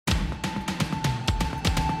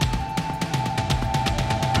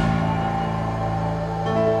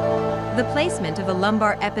The placement of a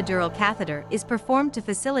lumbar epidural catheter is performed to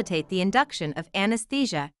facilitate the induction of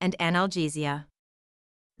anesthesia and analgesia.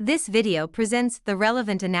 This video presents the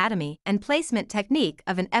relevant anatomy and placement technique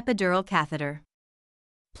of an epidural catheter.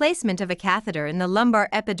 Placement of a catheter in the lumbar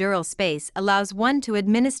epidural space allows one to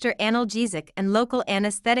administer analgesic and local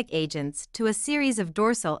anesthetic agents to a series of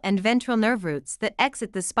dorsal and ventral nerve roots that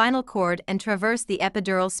exit the spinal cord and traverse the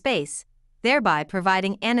epidural space, thereby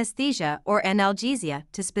providing anesthesia or analgesia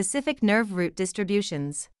to specific nerve root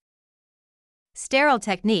distributions. Sterile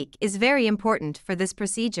technique is very important for this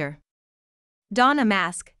procedure. Don a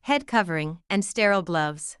mask, head covering, and sterile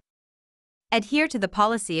gloves. Adhere to the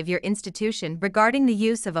policy of your institution regarding the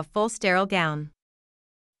use of a full sterile gown.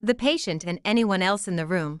 The patient and anyone else in the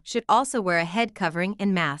room should also wear a head covering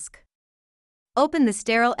and mask. Open the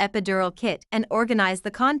sterile epidural kit and organize the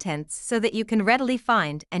contents so that you can readily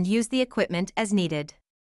find and use the equipment as needed.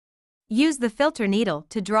 Use the filter needle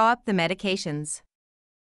to draw up the medications.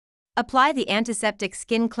 Apply the antiseptic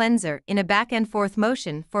skin cleanser in a back and forth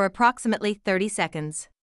motion for approximately 30 seconds.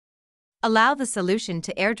 Allow the solution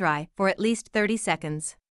to air dry for at least 30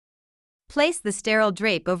 seconds. Place the sterile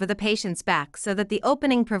drape over the patient's back so that the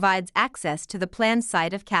opening provides access to the planned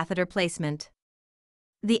site of catheter placement.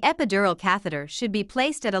 The epidural catheter should be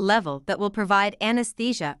placed at a level that will provide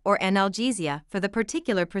anesthesia or analgesia for the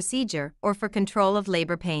particular procedure or for control of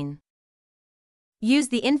labor pain. Use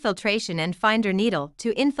the infiltration and finder needle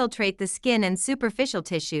to infiltrate the skin and superficial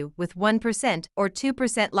tissue with 1% or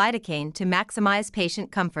 2% lidocaine to maximize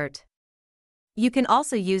patient comfort. You can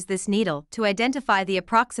also use this needle to identify the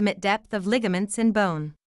approximate depth of ligaments and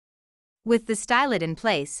bone. With the stylet in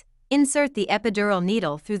place, insert the epidural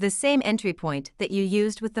needle through the same entry point that you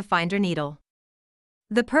used with the finder needle.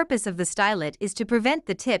 The purpose of the stylet is to prevent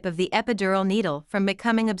the tip of the epidural needle from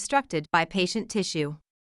becoming obstructed by patient tissue.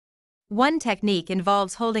 One technique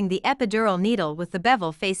involves holding the epidural needle with the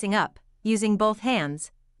bevel facing up, using both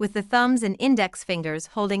hands, with the thumbs and index fingers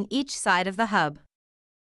holding each side of the hub.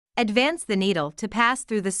 Advance the needle to pass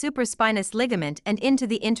through the supraspinous ligament and into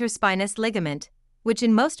the interspinous ligament, which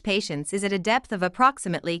in most patients is at a depth of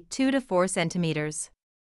approximately 2 to 4 centimeters.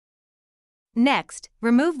 Next,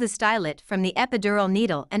 remove the stylet from the epidural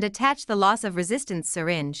needle and attach the loss of resistance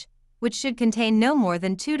syringe, which should contain no more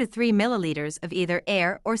than 2 to 3 milliliters of either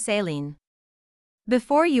air or saline.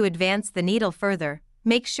 Before you advance the needle further,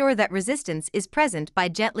 make sure that resistance is present by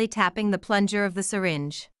gently tapping the plunger of the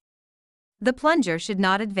syringe. The plunger should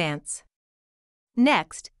not advance.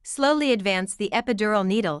 Next, slowly advance the epidural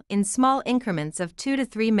needle in small increments of 2 to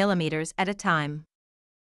 3 millimeters at a time.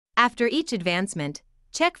 After each advancement,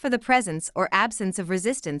 check for the presence or absence of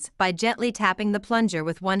resistance by gently tapping the plunger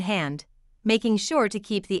with one hand, making sure to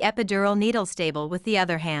keep the epidural needle stable with the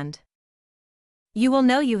other hand. You will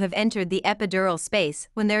know you have entered the epidural space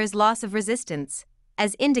when there is loss of resistance,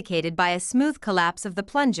 as indicated by a smooth collapse of the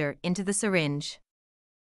plunger into the syringe.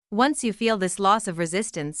 Once you feel this loss of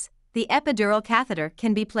resistance, the epidural catheter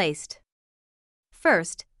can be placed.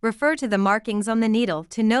 First, refer to the markings on the needle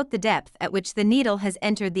to note the depth at which the needle has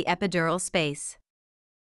entered the epidural space.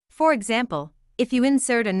 For example, if you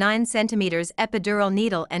insert a 9 cm epidural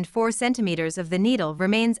needle and 4 cm of the needle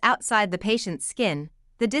remains outside the patient's skin,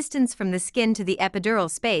 the distance from the skin to the epidural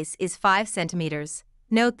space is 5 cm.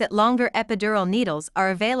 Note that longer epidural needles are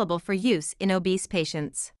available for use in obese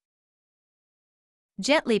patients.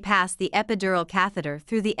 Gently pass the epidural catheter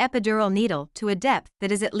through the epidural needle to a depth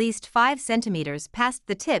that is at least 5 centimeters past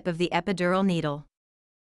the tip of the epidural needle.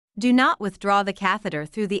 Do not withdraw the catheter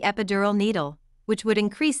through the epidural needle, which would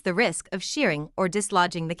increase the risk of shearing or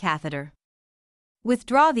dislodging the catheter.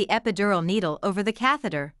 Withdraw the epidural needle over the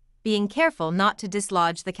catheter, being careful not to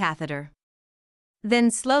dislodge the catheter. Then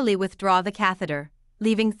slowly withdraw the catheter,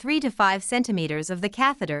 leaving 3 to 5 centimeters of the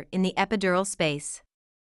catheter in the epidural space.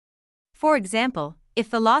 For example, if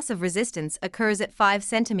the loss of resistance occurs at 5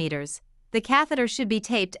 centimeters, the catheter should be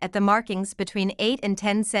taped at the markings between 8 and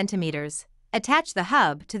 10 centimeters. Attach the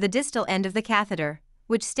hub to the distal end of the catheter,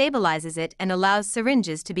 which stabilizes it and allows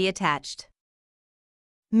syringes to be attached.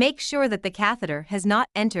 Make sure that the catheter has not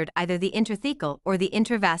entered either the intrathecal or the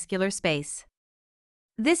intravascular space.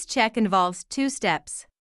 This check involves 2 steps.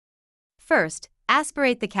 First,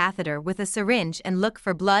 aspirate the catheter with a syringe and look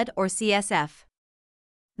for blood or CSF.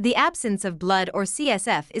 The absence of blood or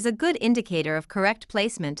CSF is a good indicator of correct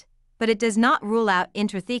placement, but it does not rule out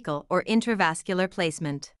intrathecal or intravascular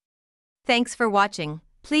placement. Thanks for watching.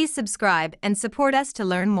 Please subscribe and support us to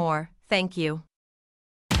learn more. Thank you.